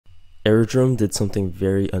Aerodrome did something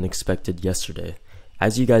very unexpected yesterday.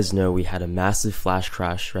 As you guys know, we had a massive flash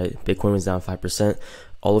crash, right? Bitcoin was down 5%.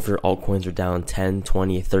 All of your altcoins are down 10,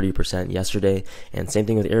 20, 30% yesterday. And same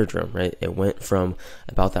thing with Aerodrome, right? It went from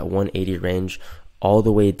about that 180 range all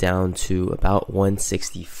the way down to about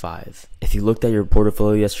 165. If you looked at your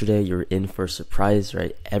portfolio yesterday, you were in for a surprise,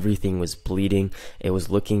 right? Everything was bleeding. It was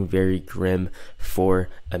looking very grim for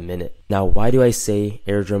a minute. Now, why do I say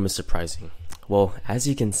Aerodrome is surprising? Well, as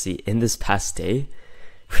you can see, in this past day,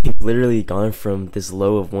 we've literally gone from this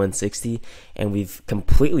low of 160 and we've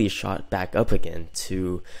completely shot back up again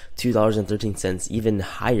to $2.13, even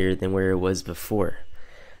higher than where it was before.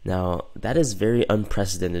 Now, that is very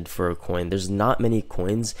unprecedented for a coin. There's not many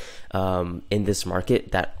coins in this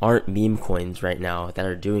market that aren't meme coins right now that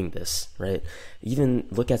are doing this, right? Even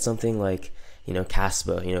look at something like,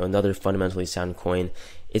 Caspa, another fundamentally sound coin.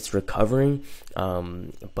 It's recovering,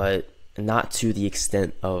 but not to the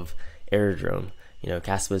extent of Aerodrome.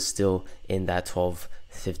 Caspa is still in that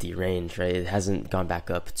 12.50 range, right? It hasn't gone back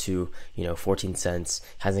up to 14 cents,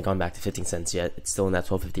 hasn't gone back to 15 cents yet. It's still in that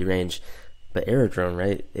 12.50 range. But Aerodrome,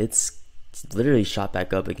 right? It's literally shot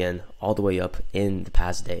back up again, all the way up in the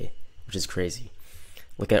past day, which is crazy.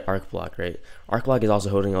 Look at ArcBlock, right? ArcBlock is also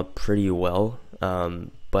holding up pretty well,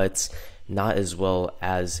 but not as well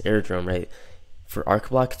as Aerodrome, right? For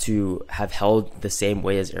ArcBlock to have held the same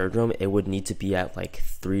way as Aerodrome, it would need to be at like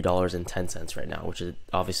 $3.10 right now, which is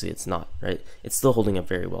obviously it's not, right? It's still holding up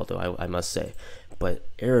very well though, I must say. But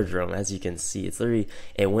Aerodrome, as you can see,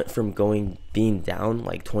 it went from being down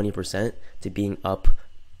like 20% to being up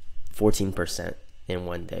 14% in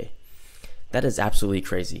one day. That is absolutely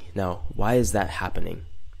crazy. Now, why is that happening?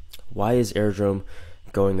 Why is Aerodrome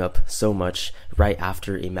going up so much right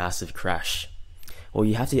after a massive crash? Well,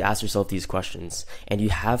 you have to ask yourself these questions, and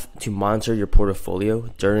you have to monitor your portfolio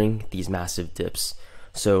during these massive dips.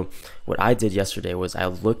 So what I did yesterday was I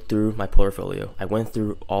looked through my portfolio. I went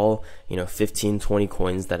through all 15, 20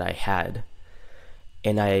 coins that I had,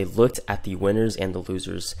 and I looked at the winners and the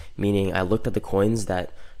losers, meaning I looked at the coins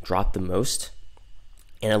that dropped the most,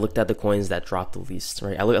 and I looked at the coins that dropped the least,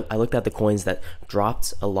 right? I looked at the coins that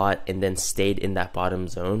dropped a lot and then stayed in that bottom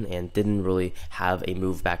zone and didn't really have a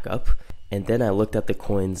move back up. And then I looked at the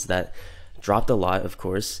coins that dropped a lot, of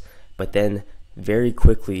course, but then very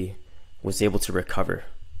quickly was able to recover.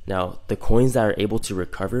 Now, the coins that are able to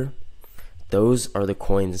recover, those are the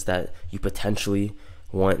coins that you potentially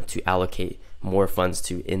want to allocate more funds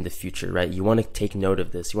to in the future, right? You want to take note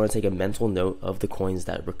of this. You want to take a mental note of the coins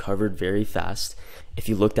that recovered very fast. If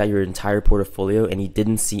you looked at your entire portfolio and you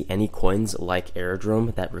didn't see any coins like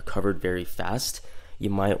Aerodrome that recovered very fast, you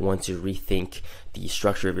might want to rethink the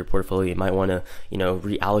structure of your portfolio. You might want to,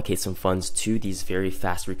 reallocate some funds to these very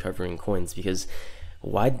fast recovering coins. Because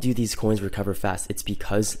why do these coins recover fast? It's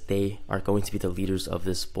because they are going to be the leaders of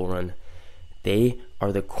this bull run. They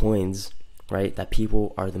are the coins, right, that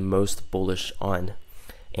people are the most bullish on.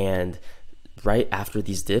 And right after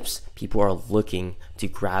these dips, people are looking to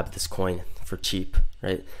grab this coin for cheap,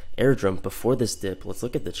 right? Aerodrome, before this dip, let's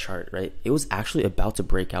look at the chart, right? It was actually about to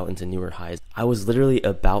break out into newer highs. I was literally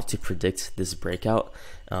about to predict this breakout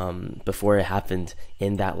before it happened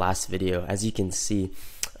in that last video. As you can see,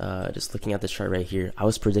 just looking at the chart right here, I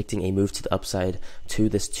was predicting a move to the upside to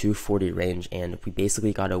this 240 range, and we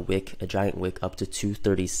basically got a giant wick up to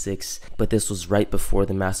 236, but this was right before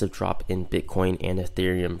the massive drop in Bitcoin and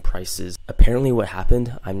Ethereum prices. Apparently what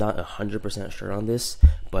happened, I'm not 100% sure on this,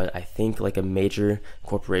 but I think like a major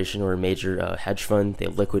corporation or a major hedge fund, they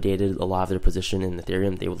liquidated a lot of their position in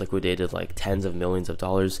Ethereum. They liquidated like tens of millions of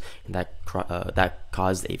dollars, and that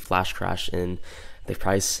caused a flash crash in the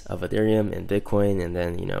price of Ethereum and Bitcoin, and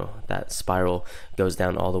then that spiral goes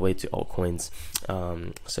down all the way to altcoins.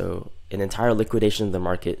 So an entire liquidation of the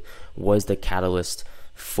market was the catalyst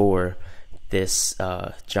for this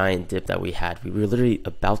giant dip that we had. We were literally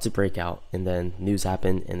about to break out, and then news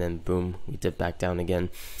happened, and then boom, we dipped back down again.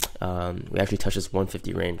 We actually touched this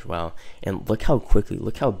 150 range. Wow. And look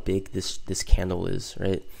how big this candle is,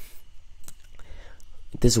 right?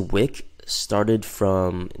 This wick started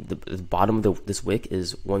from the bottom of this wick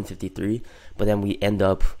is 153, but then we end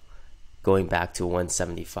up going back to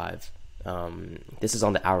 175. This is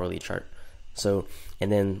on the hourly chart. So,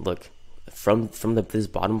 and then look, from this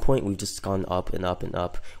bottom point, we've just gone up and up and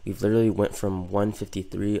up. We've literally went from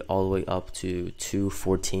 153 all the way up to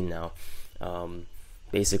 214 now,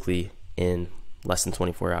 basically in less than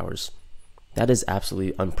 24 hours. That is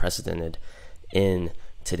absolutely unprecedented in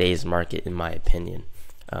today's market, in my opinion.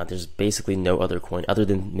 There's basically no other coin other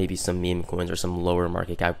than maybe some meme coins or some lower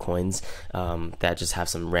market cap coins that just have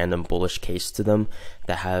some random bullish case to them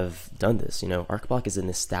that have done this. Arcblock is an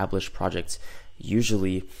established project.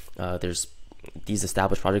 Usually these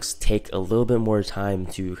established projects take a little bit more time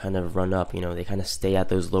to kind of run up. They kind of stay at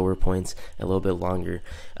those lower points a little bit longer.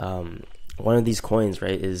 One of these coins,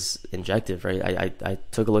 right, is Injective, right? I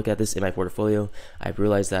took a look at this in my portfolio. I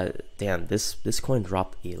realized that, damn, this coin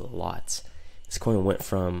dropped a lot. This coin went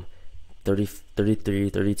from 30, 33,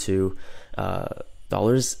 32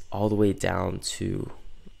 dollars all the way down to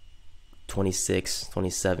 26,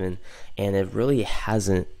 27, and it really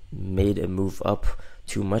hasn't made a move up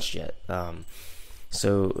too much yet.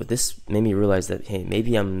 So this made me realize that, hey,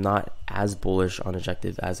 maybe I'm not as bullish on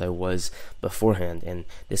Injective as I was beforehand, and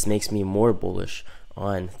this makes me more bullish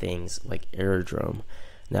on things like Aerodrome.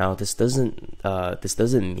 Now, this doesn't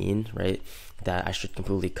mean, right, that I should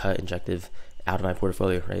completely cut Injective out of my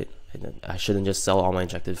portfolio, right? I shouldn't just sell all my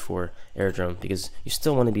Injective for Aerodrome, because you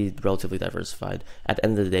still want to be relatively diversified. At the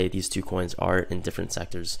end of the day, these two coins are in different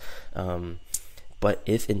sectors. But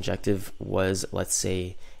if Injective was, let's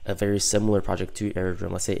say, a very similar project to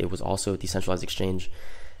Aerodrome, let's say it was also a decentralized exchange,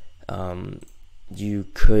 you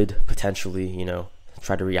could potentially,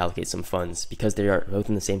 try to reallocate some funds, because they are both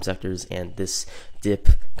in the same sectors, and this dip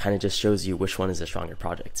kind of just shows you which one is a stronger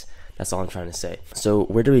project. That's all I'm trying to say. So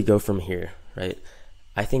where do we go from here, right?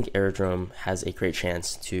 I think Aerodrome has a great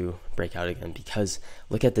chance to break out again, because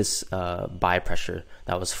look at this buy pressure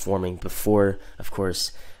that was forming before, of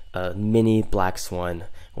course, a mini black swan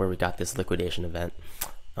where we got this liquidation event.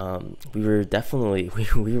 We were definitely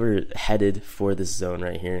we were headed for this zone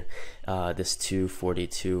right here, this 240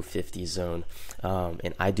 250 zone,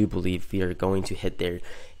 and I do believe we are going to hit there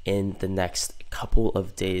in the next couple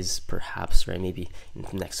of days, perhaps, right? Maybe in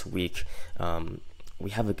the next week.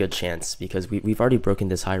 We have a good chance, because we've already broken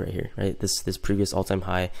this high right here, right? This previous all-time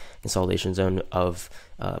high consolidation zone of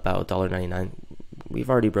about $1.99. We've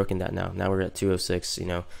already broken that now. Now we're at 206,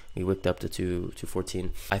 we wicked up to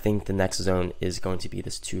 214. I think the next zone is going to be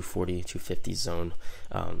this 240, 250 zone.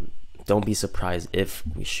 Don't be surprised if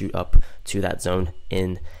we shoot up to that zone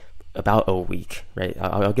in about a week, right?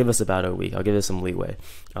 I'll give us about a week. I'll give us some leeway.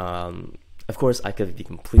 Of course, I could be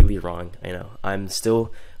completely wrong. I'm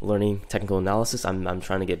still learning technical analysis. I'm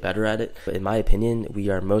trying to get better at it. But in my opinion, we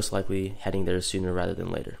are most likely heading there sooner rather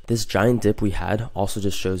than later. This giant dip we had also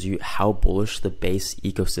just shows you how bullish the base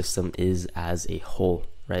ecosystem is as a whole,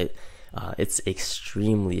 right? It's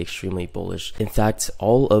extremely, extremely bullish. In fact,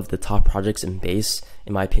 all of the top projects in base,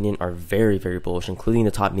 in my opinion, are very, very bullish, including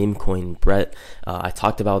the top meme coin, Brett. I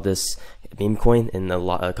talked about this meme coin in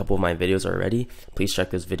a couple of my videos already. Please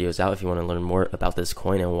check those videos out if you want to learn more about this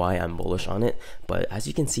coin and why I'm bullish on it. But as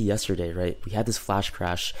you can see yesterday, right, we had this flash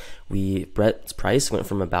crash. Brett's price went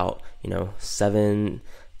from about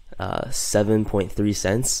 7.3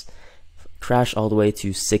 cents, crash all the way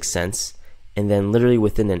to 6 cents, and then literally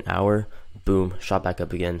within an hour, boom, shot back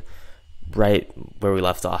up again, right where we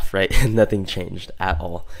left off, right? Nothing changed at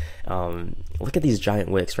all. Look at these giant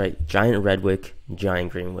wicks, right? Giant red wick,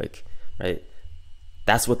 giant green wick, right?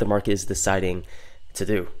 That's what the market is deciding to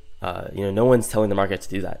do. No one's telling the market to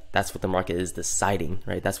do that. That's what the market is deciding,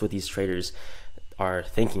 right? That's what these traders are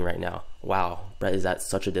thinking right now. Wow, Brett is at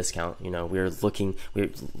such a discount.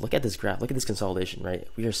 Look at this graph, look at this consolidation, right?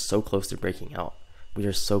 We are so close to breaking out.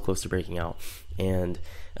 And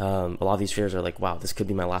a lot of these traders are like, wow, this could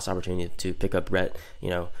be my last opportunity to pick up Brett,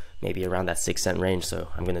 maybe around that 6 cent range. So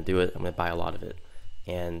I'm going to do it. I'm going to buy a lot of it.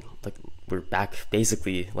 And like, we're back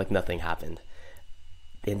basically like nothing happened.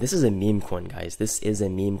 And this is a meme coin, guys. This is a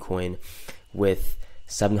meme coin with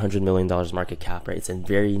 $700 million market cap, right? It's a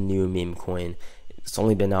very new meme coin. It's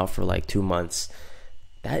only been out for like 2 months.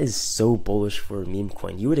 That is so bullish for a meme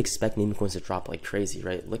coin. You would expect meme coins to drop like crazy,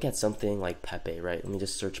 right? Look at something like Pepe, right? Let me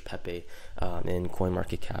just search Pepe in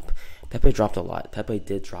CoinMarketCap. Pepe dropped a lot. Pepe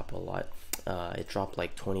did drop a lot. It dropped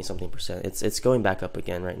like 20 something percent. It's going back up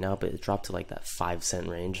again right now, but it dropped to like that 5 cent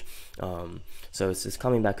range. So it's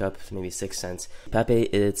coming back up to maybe 6 cents. Pepe,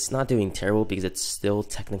 it's not doing terrible because it's still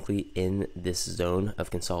technically in this zone of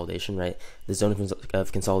consolidation, right? The zone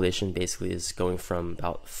of consolidation basically is going from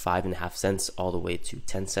about 5.5 cents all the way to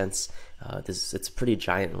 10 cents. It's a pretty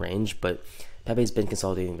giant range, but Pepe's been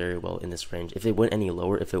consolidating very well in this range. If it went any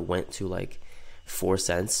lower, if it went to like 4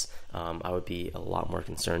 cents, I would be a lot more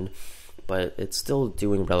concerned. But it's still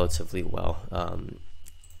doing relatively well.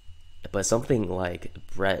 But something like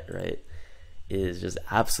Brett, right, is just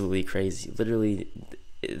absolutely crazy. Literally,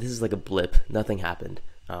 this is like a blip. Nothing happened.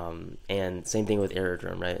 And same thing with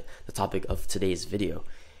Aerodrome, right? The topic of today's video.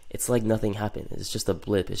 it's like nothing happened. It's just a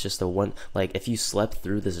blip. It's just a one, like if you slept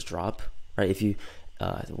through this drop, right? If you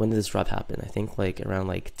when did this drop happen? I think like around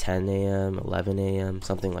like 10 a.m., 11 a.m.,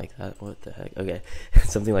 something like that. What the heck? Okay.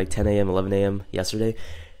 Something like 10 a.m., 11 a.m. yesterday.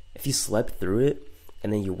 If you slept through it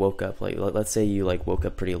and then you woke up, like let's say you like woke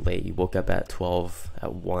up pretty late, you woke up at 12,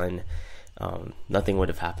 at 1, nothing would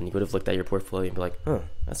have happened. You would have looked at your portfolio and be like, huh,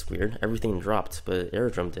 that's weird. Everything dropped, but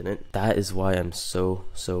Aerodrome didn't. That is why I'm so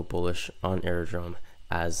bullish on Aerodrome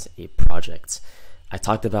as a project. I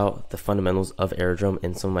talked about the fundamentals of Aerodrome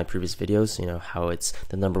in some of my previous videos, you know, how it's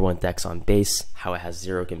the #1 DEX on base, how it has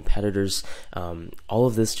 0 competitors. All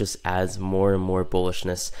of this just adds more and more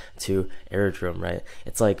bullishness to Aerodrome, right?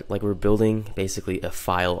 It's like we're building basically a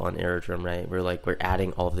file on Aerodrome, right? We're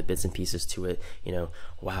adding all of the bits and pieces to it, you know,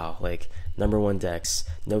 wow, like #1 DEX,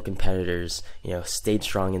 no competitors, you know, stayed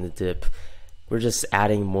strong in the dip. We're just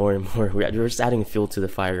adding more and more. We're just adding fuel to the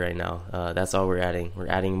fire right now. That's all we're adding. We're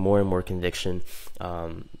adding more and more conviction.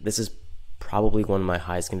 This is probably one of my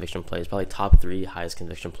highest conviction plays, probably top 3 highest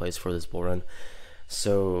conviction plays for this bull run.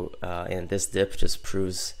 So, and this dip just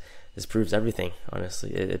proves everything.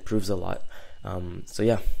 Honestly, it proves a lot. So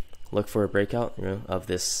yeah, look for a breakout, you know, of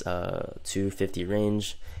this 250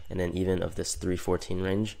 range, and then even of this 314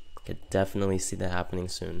 range. Could definitely see that happening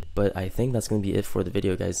soon. But I think that's going to be it for the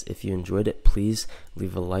video, guys. If you enjoyed it, please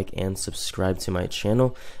leave a like and subscribe to my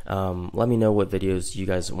channel. Let me know what videos you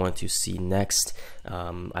guys want to see next.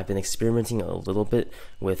 I've been experimenting a little bit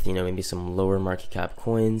with, you know, maybe some lower market cap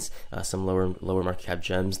coins, some lower market cap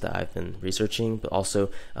gems that I've been researching. But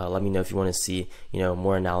also let me know if you want to see, you know,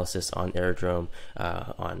 more analysis on Aerodrome,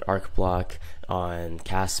 on ArcBlock, on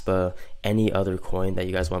Caspa, any other coin that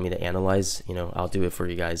you guys want me to analyze. You know, I'll do it for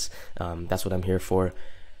you guys. That's what I'm here for.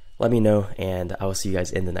 Let me know, and I will see you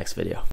guys in the next video.